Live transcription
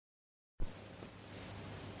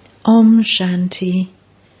Om Shanti.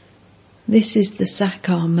 This is the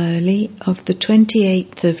Sakar Murli of the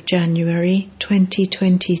 28th of January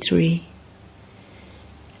 2023.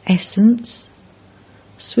 Essence.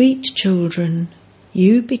 Sweet children,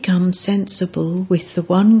 you become sensible with the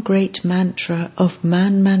one great mantra of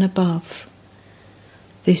Man, Man above.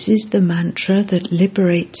 This is the mantra that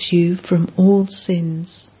liberates you from all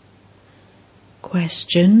sins.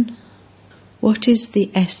 Question. What is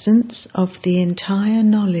the essence of the entire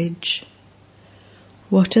knowledge?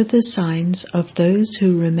 What are the signs of those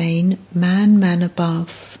who remain Man, Man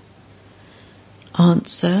above?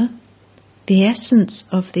 Answer. The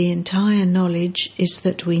essence of the entire knowledge is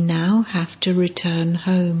that we now have to return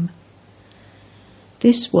home.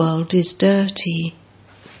 This world is dirty.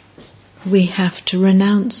 We have to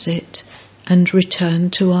renounce it and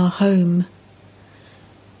return to our home.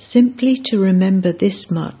 Simply to remember this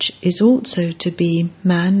much is also to be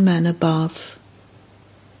Man, Man above.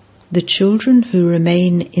 The children who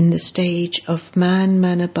remain in the stage of Man,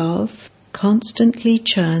 Man above constantly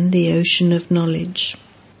churn the ocean of knowledge.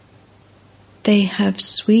 They have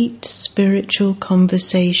sweet spiritual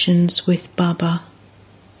conversations with Baba.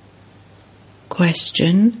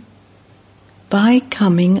 Question. By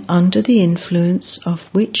coming under the influence of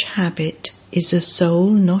which habit is a soul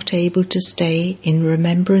not able to stay in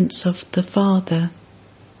remembrance of the Father?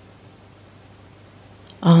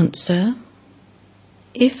 Answer.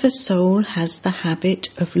 If a soul has the habit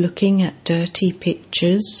of looking at dirty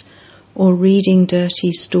pictures or reading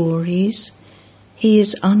dirty stories, he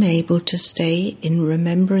is unable to stay in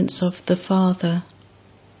remembrance of the Father.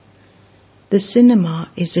 The cinema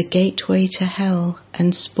is a gateway to hell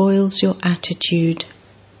and spoils your attitude.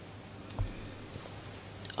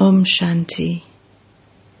 Om Shanti.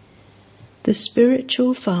 The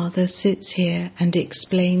spiritual father sits here and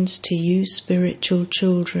explains to you spiritual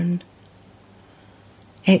children.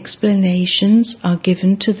 Explanations are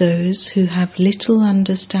given to those who have little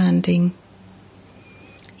understanding.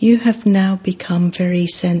 You have now become very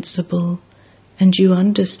sensible, and you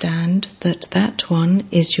understand that that one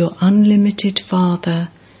is your unlimited Father,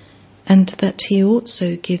 and that he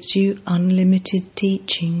also gives you unlimited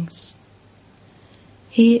teachings.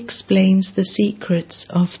 He explains the secrets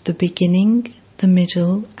of the beginning, the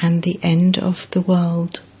middle, and the end of the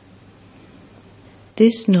world.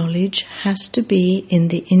 This knowledge has to be in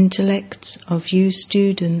the intellects of you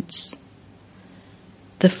students.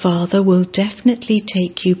 The Father will definitely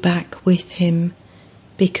take you back with him,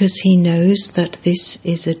 because he knows that this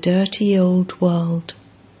is a dirty old world.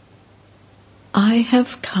 I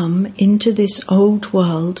have come into this old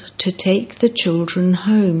world to take the children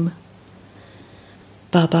home.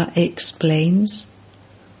 Baba explains,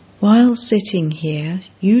 while sitting here,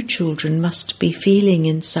 you children must be feeling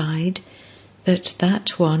inside that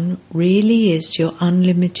that one really is your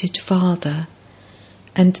unlimited Father,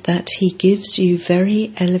 and that he gives you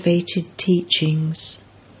very elevated teachings.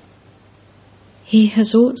 He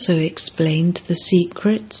has also explained the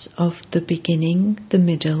secrets of the beginning, the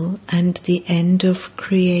middle, and the end of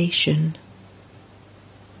creation.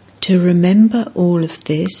 To remember all of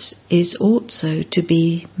this is also to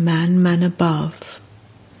be Man, Man above.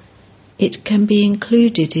 It can be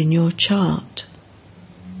included in your chart.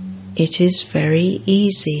 It is very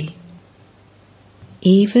easy.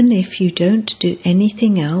 Even if you don't do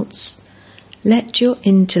anything else, let your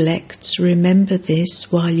intellects remember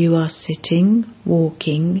this while you are sitting,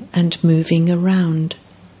 walking, and moving around.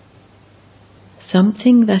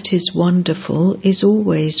 Something that is wonderful is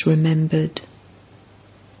always remembered.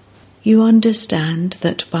 You understand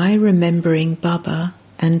that by remembering Baba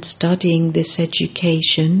and studying this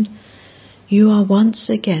education, you are once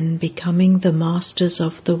again becoming the masters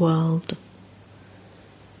of the world.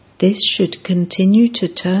 This should continue to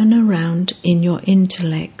turn around in your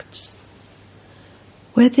intellects.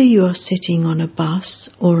 Whether you are sitting on a bus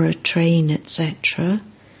or a train, etc.,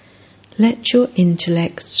 let your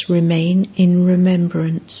intellects remain in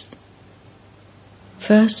remembrance.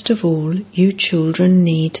 First of all, you children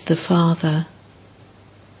need the Father.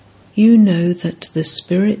 You know that the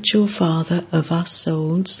spiritual Father of us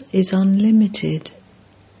souls is unlimited.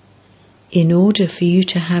 In order for you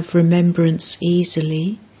to have remembrance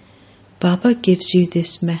easily, Baba gives you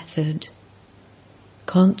this method.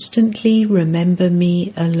 Constantly remember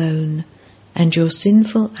me alone, and your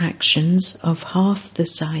sinful actions of half the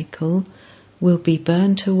cycle will be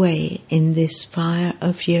burnt away in this fire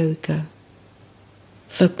of yoga.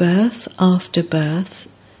 For birth after birth,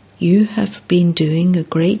 you have been doing a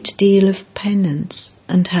great deal of penance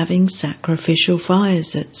and having sacrificial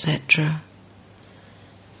fires, etc.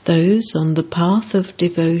 Those on the path of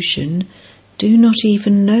devotion do not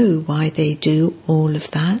even know why they do all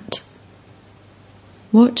of that.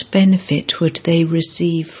 What benefit would they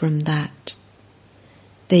receive from that?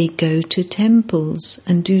 They go to temples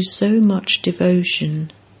and do so much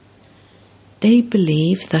devotion. They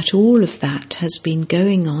believe that all of that has been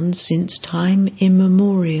going on since time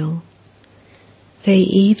immemorial. They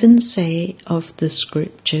even say of the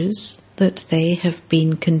scriptures that they have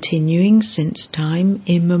been continuing since time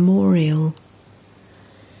immemorial.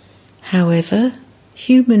 However,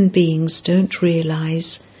 human beings don't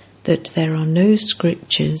realize that there are no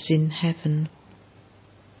scriptures in heaven.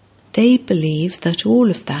 They believe that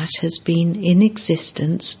all of that has been in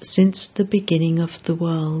existence since the beginning of the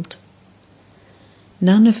world.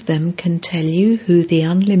 None of them can tell you who the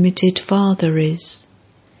unlimited Father is.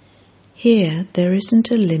 Here there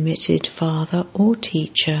isn't a limited father or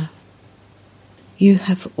teacher. You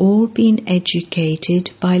have all been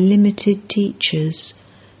educated by limited teachers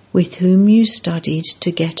with whom you studied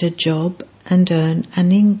to get a job and earn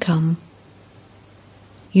an income.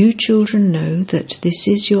 You children know that this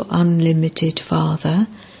is your unlimited Father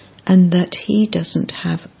and that He doesn't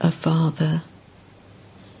have a father.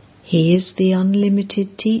 He is the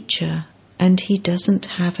unlimited teacher and He doesn't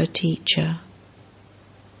have a teacher.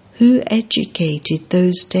 Who educated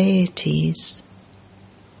those deities?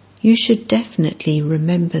 You should definitely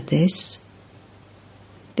remember this.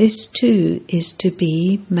 This too is to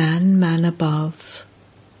be man above.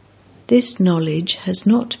 This knowledge has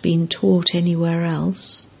not been taught anywhere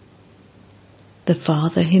else. The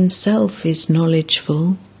Father Himself is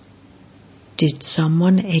knowledgeful. Did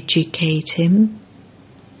someone educate Him?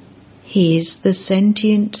 He is the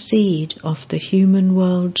sentient seed of the human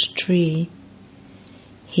world tree.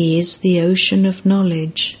 He is the ocean of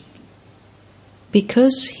knowledge.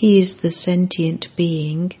 Because He is the sentient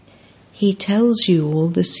being, He tells you all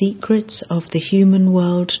the secrets of the human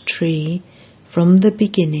world tree from the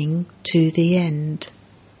beginning to the end.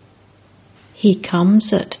 He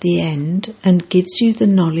comes at the end and gives you the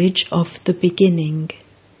knowledge of the beginning.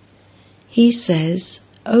 He says,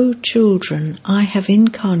 "O children, I have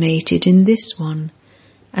incarnated in this one,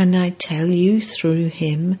 and I tell you through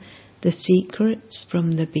him the secrets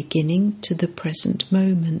from the beginning to the present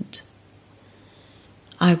moment.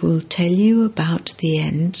 I will tell you about the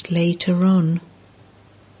end later on.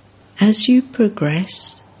 As you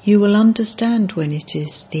progress, you will understand when it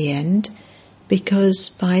is the end, because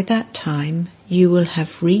by that time you will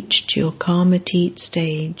have reached your Karmatit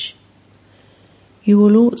stage. You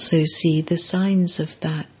will also see the signs of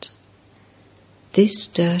that. This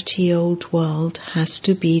dirty old world has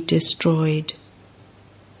to be destroyed.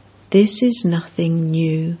 This is nothing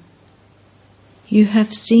new. You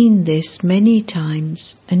have seen this many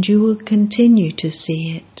times and you will continue to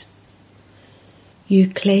see it. You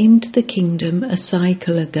claimed the kingdom a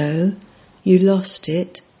cycle ago, you lost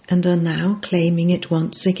it and are now claiming it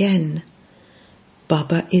once again.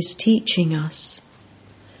 Baba is teaching us.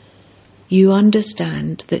 You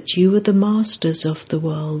understand that you were the masters of the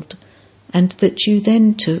world and that you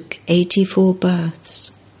then took 84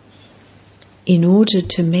 births. In order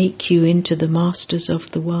to make you into the masters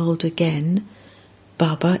of the world again,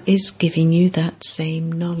 Baba is giving you that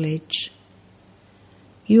same knowledge.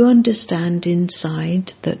 You understand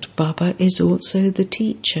inside that Baba is also the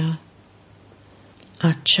teacher.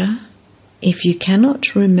 Acha, if you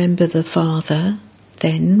cannot remember the Father,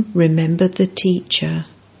 then remember the teacher.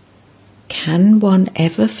 Can one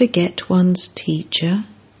ever forget one's teacher?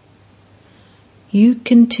 You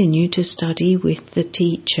continue to study with the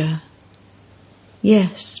teacher.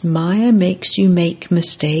 Yes, Maya makes you make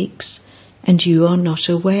mistakes and you are not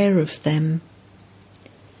aware of them.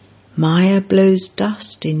 Maya blows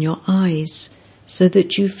dust in your eyes so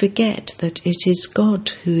that you forget that it is God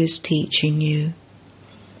who is teaching you.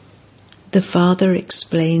 The Father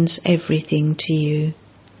explains everything to you.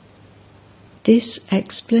 This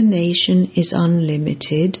explanation is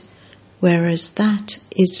unlimited, whereas that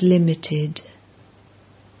is limited.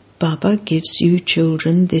 Baba gives you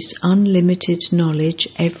children this unlimited knowledge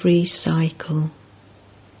every cycle.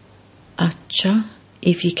 Acha,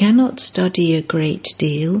 if you cannot study a great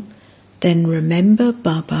deal, then remember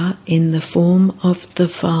Baba in the form of the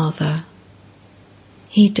Father.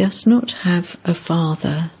 He does not have a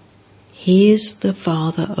father. He is the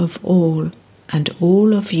Father of all, and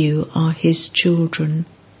all of you are His children.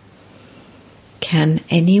 Can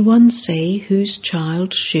anyone say whose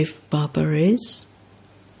child Shiv Baba is?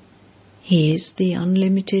 He is the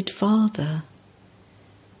unlimited Father.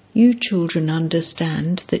 You children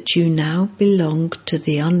understand that you now belong to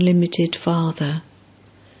the unlimited Father.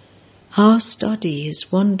 Our study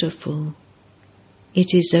is wonderful.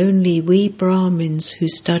 it is only we Brahmins who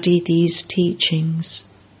study these teachings.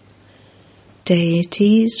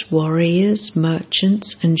 Deities, warriors,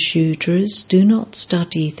 merchants and Shudras do not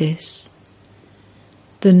study this.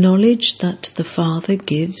 The knowledge that the Father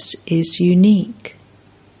gives is unique.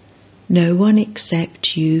 No one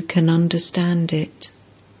except you can understand it.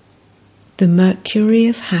 The mercury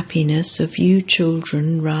of happiness of you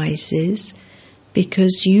children rises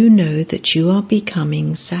because you know that you are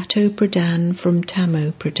becoming Sato-Pradhan from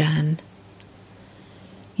Tamo-Pradhan.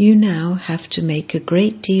 You now have to make a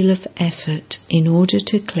great deal of effort in order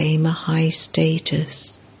to claim a high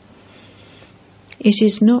status. It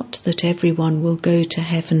is not that everyone will go to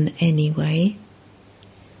heaven anyway.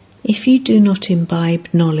 If you do not imbibe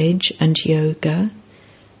knowledge and yoga,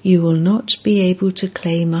 you will not be able to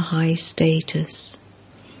claim a high status.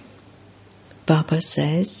 Baba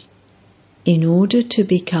says, in order to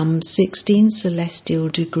become 16 celestial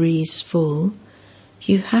degrees full,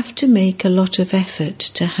 you have to make a lot of effort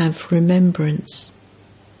to have remembrance.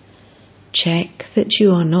 Check that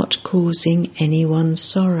you are not causing anyone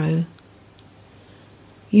sorrow.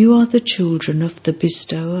 You are the children of the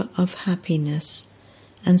bestower of happiness,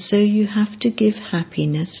 and so you have to give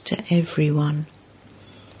happiness to everyone.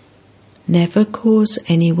 Never cause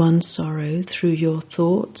anyone sorrow through your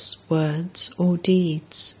thoughts, words, or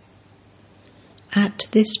deeds. At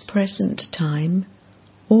this present time,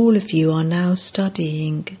 all of you are now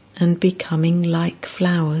studying and becoming like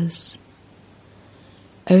flowers.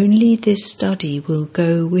 Only this study will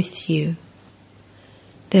go with you.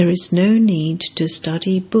 There is no need to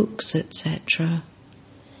study books, etc.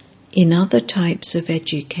 In other types of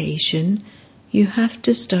education, you have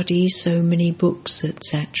to study so many books,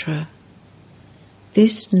 etc.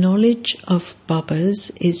 This knowledge of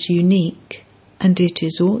Baba's is unique, and it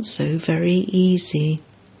is also very easy.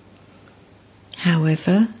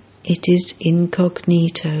 However, it is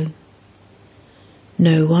incognito.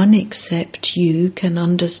 No one except you can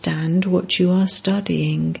understand what you are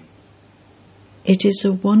studying. It is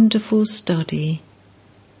a wonderful study.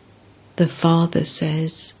 The Father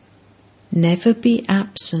says, never be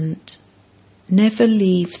absent, never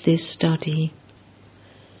leave this study.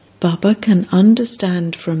 Baba can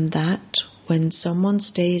understand from that when someone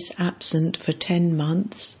stays absent for 10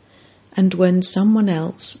 months and when someone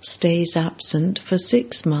else stays absent for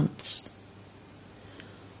 6 months.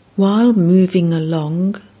 While moving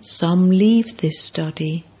along, some leave this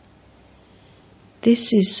study.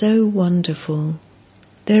 This is so wonderful.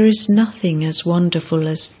 There is nothing as wonderful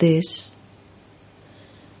as this.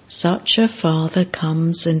 Such a Father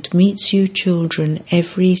comes and meets you children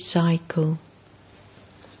every cycle.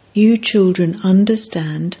 You children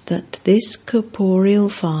understand that this corporeal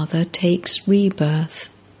Father takes rebirth.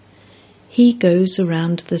 He goes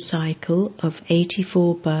around the cycle of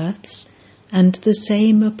 84 births, and the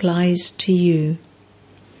same applies to you.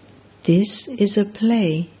 This is a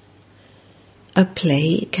play. A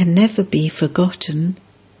play can never be forgotten.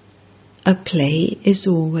 A play is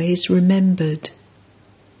always remembered.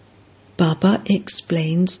 Baba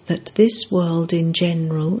explains that this world in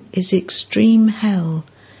general is extreme hell,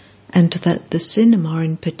 and that the cinema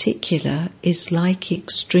in particular is like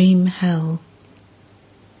extreme hell.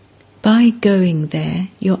 By going there,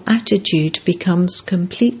 your attitude becomes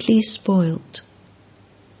completely spoilt.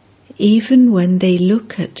 Even when they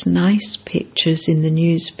look at nice pictures in the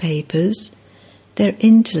newspapers, their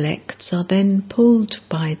intellects are then pulled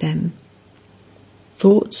by them.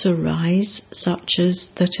 Thoughts arise such as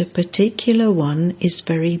that a particular one is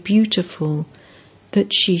very beautiful,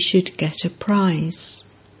 that she should get a prize.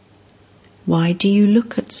 Why do you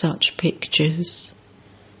look at such pictures?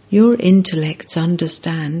 Your intellects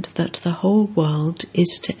understand that the whole world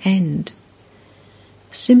is to end.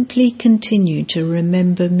 Simply continue to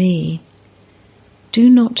remember me. Do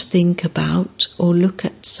not think about or look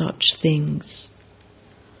at such things.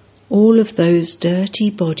 All of those dirty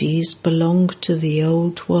bodies belong to the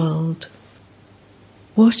old world.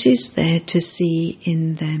 What is there to see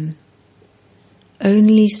in them?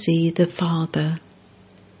 Only see the Father.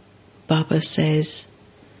 Baba says,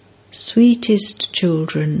 sweetest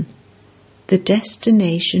children, the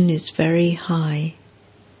destination is very high.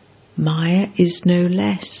 Maya is no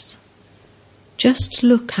less. Just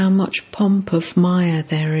look how much pomp of Maya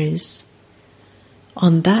there is.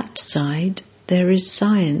 On that side there is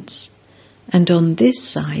science, and on this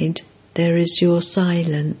side there is your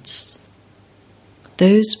silence.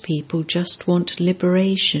 Those people just want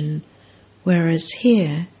liberation, whereas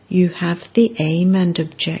here you have the aim and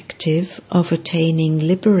objective of attaining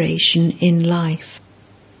liberation in life.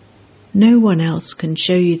 No one else can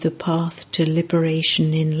show you the path to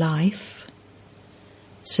liberation in life.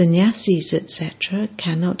 Sannyasis, etc.,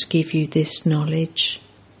 cannot give you this knowledge.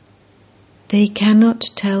 They cannot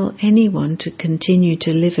tell anyone to continue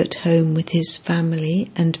to live at home with his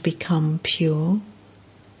family and become pure.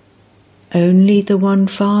 Only the One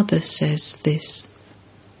Father says this.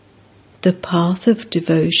 The path of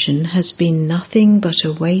devotion has been nothing but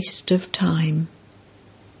a waste of time.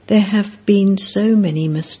 There have been so many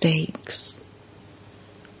mistakes.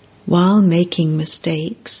 While making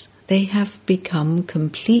mistakes, they have become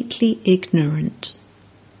completely ignorant.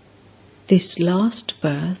 This last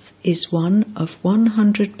birth is one of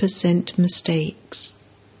 100% mistakes.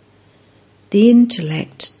 The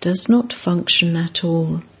intellect does not function at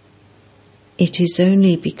all. It is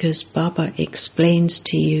only because Baba explains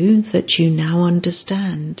to you that you now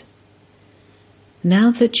understand.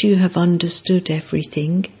 Now that you have understood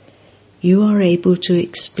everything, you are able to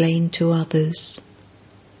explain to others.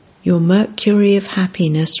 Your mercury of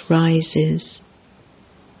happiness rises.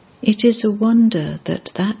 It is a wonder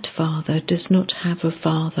that that father does not have a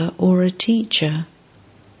father or a teacher.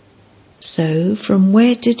 So, from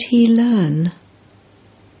where did he learn?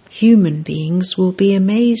 Human beings will be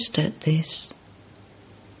amazed at this.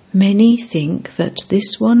 Many think that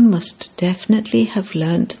this one must definitely have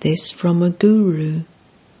learnt this from a guru.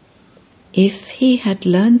 If he had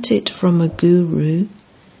learnt it from a guru,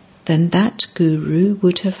 then that guru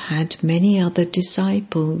would have had many other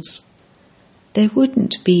disciples. There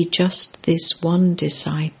wouldn't be just this one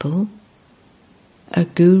disciple. A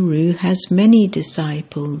guru has many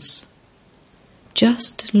disciples.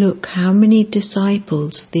 Just look how many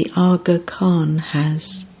disciples the Aga Khan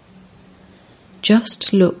has.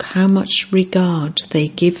 Just look how much regard they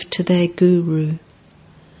give to their guru.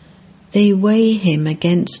 They weigh him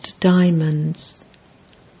against diamonds.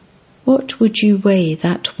 What would you weigh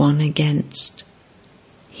that one against?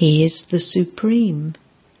 He is the Supreme.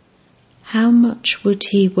 How much would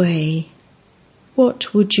he weigh?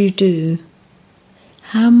 What would you do?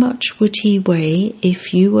 How much would he weigh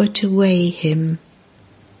if you were to weigh him?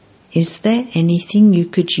 Is there anything you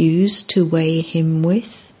could use to weigh him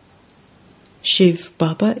with? Shiv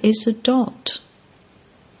Baba is a dot.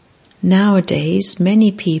 Nowadays,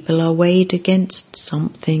 many people are weighed against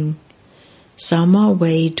something. Some are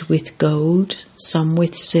weighed with gold, some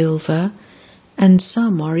with silver, and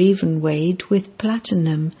some are even weighed with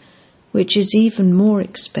platinum, which is even more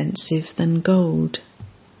expensive than gold.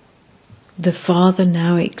 The Father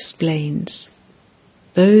now explains,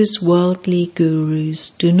 those worldly gurus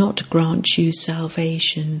do not grant you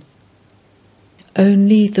salvation.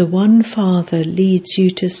 Only the One Father leads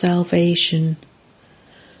you to salvation.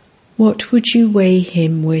 What would you weigh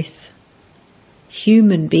him with?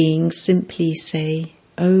 Human beings simply say,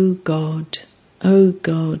 "O God, O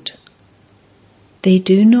God." They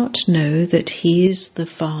do not know that he is the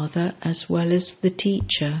Father as well as the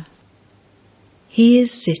teacher. He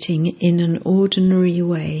is sitting in an ordinary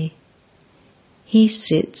way. He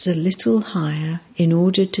sits a little higher in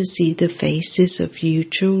order to see the faces of you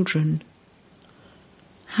children.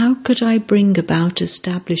 How could I bring about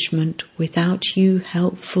establishment without you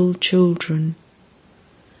helpful children?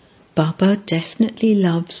 Baba definitely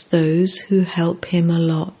loves those who help him a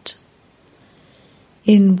lot.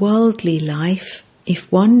 In worldly life, if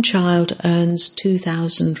one child earns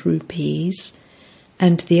 2,000 rupees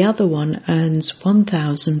and the other one earns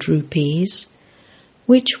 1,000 rupees,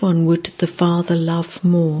 which one would the father love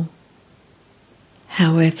more?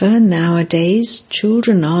 However, nowadays,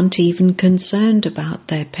 children aren't even concerned about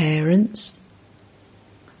their parents.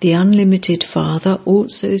 The unlimited Father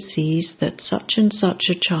also sees that such and such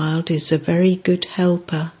a child is a very good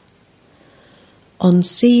helper. On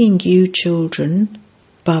seeing you children,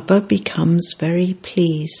 Baba becomes very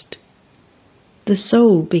pleased. The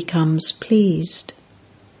soul becomes pleased.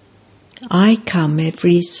 I come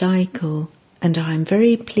every cycle, and I am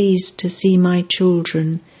very pleased to see my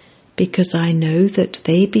children, because I know that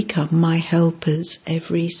they become my helpers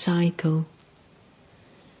every cycle.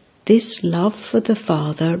 This love for the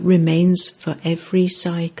Father remains for every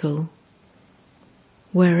cycle.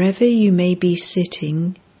 Wherever you may be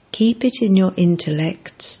sitting, keep it in your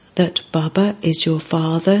intellects that Baba is your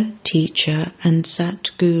Father, Teacher and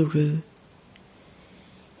Satguru.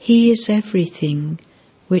 He is everything,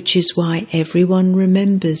 which is why everyone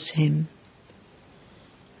remembers him.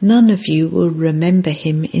 None of you will remember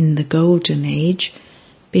him in the Golden Age,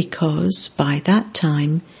 because by that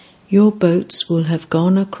time your boats will have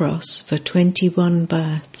gone across for 21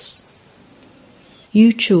 births.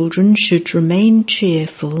 You children should remain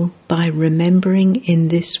cheerful by remembering in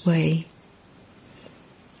this way.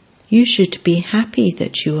 You should be happy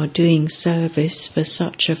that you are doing service for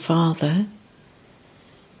such a Father.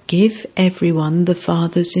 Give everyone the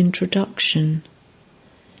Father's introduction.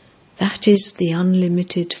 That is the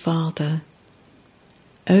unlimited Father.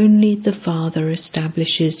 Only the Father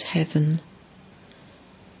establishes heaven.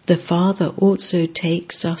 The Father also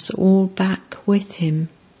takes us all back with him.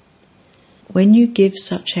 When you give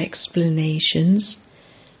such explanations,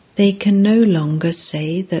 they can no longer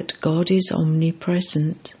say that God is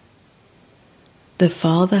omnipresent. The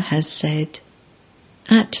Father has said,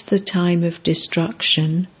 at the time of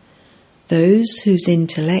destruction, those whose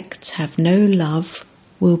intellects have no love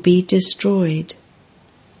will be destroyed.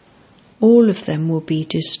 All of them will be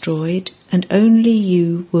destroyed, and only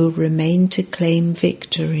you will remain to claim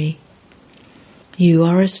victory. You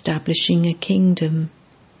are establishing a kingdom.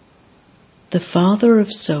 The Father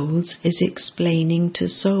of souls is explaining to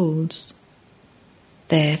souls.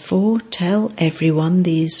 Therefore, tell everyone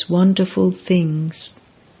these wonderful things.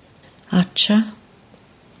 Acha.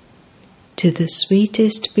 To the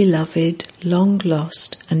sweetest beloved, long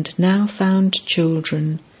lost and now found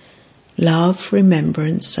children, love,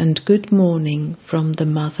 remembrance and good morning from the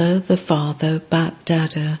Mother, the Father, Bap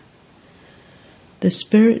Dada. The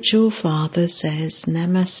spiritual father says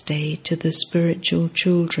Namaste to the spiritual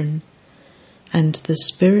children, and the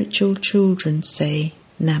spiritual children say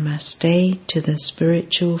Namaste to the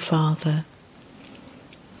spiritual father.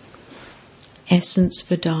 Essence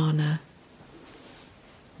Vedana.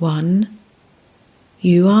 1.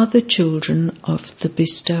 You are the children of the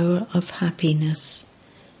bestower of happiness,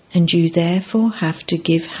 and you therefore have to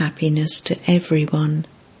give happiness to everyone.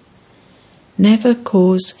 Never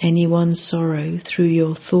cause anyone sorrow through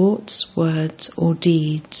your thoughts, words, or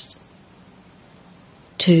deeds.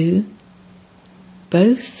 2.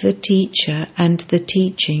 Both the teacher and the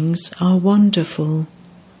teachings are wonderful.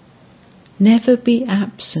 Never be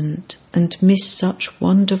absent and miss such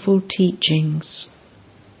wonderful teachings.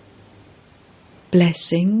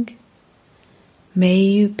 Blessing. May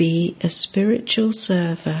you be a spiritual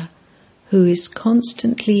server who is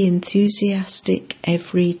constantly enthusiastic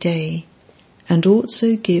every day and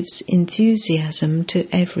also gives enthusiasm to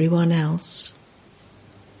everyone else.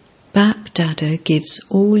 Bap Dada gives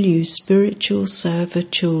all you spiritual server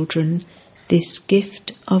children this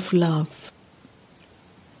gift of love.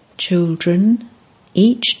 Children,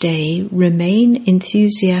 each day remain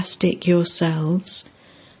enthusiastic yourselves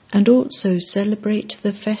and also celebrate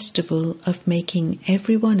the festival of making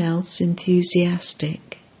everyone else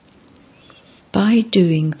enthusiastic. By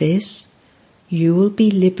doing this, you will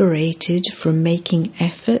be liberated from making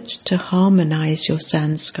effort to harmonize your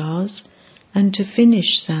sanskars and to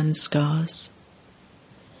finish sanskars.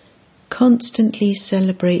 Constantly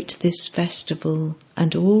celebrate this festival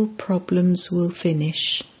and all problems will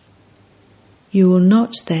finish. You will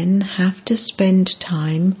not then have to spend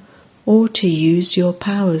time or to use your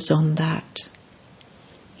powers on that.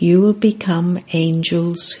 You will become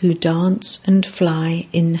angels who dance and fly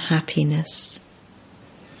in happiness.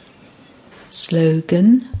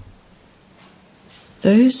 Slogan.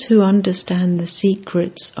 Those who understand the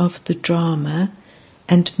secrets of the drama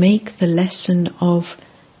and make the lesson of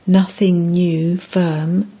nothing new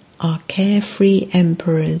firm are carefree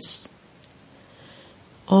emperors.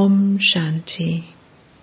 Om Shanti.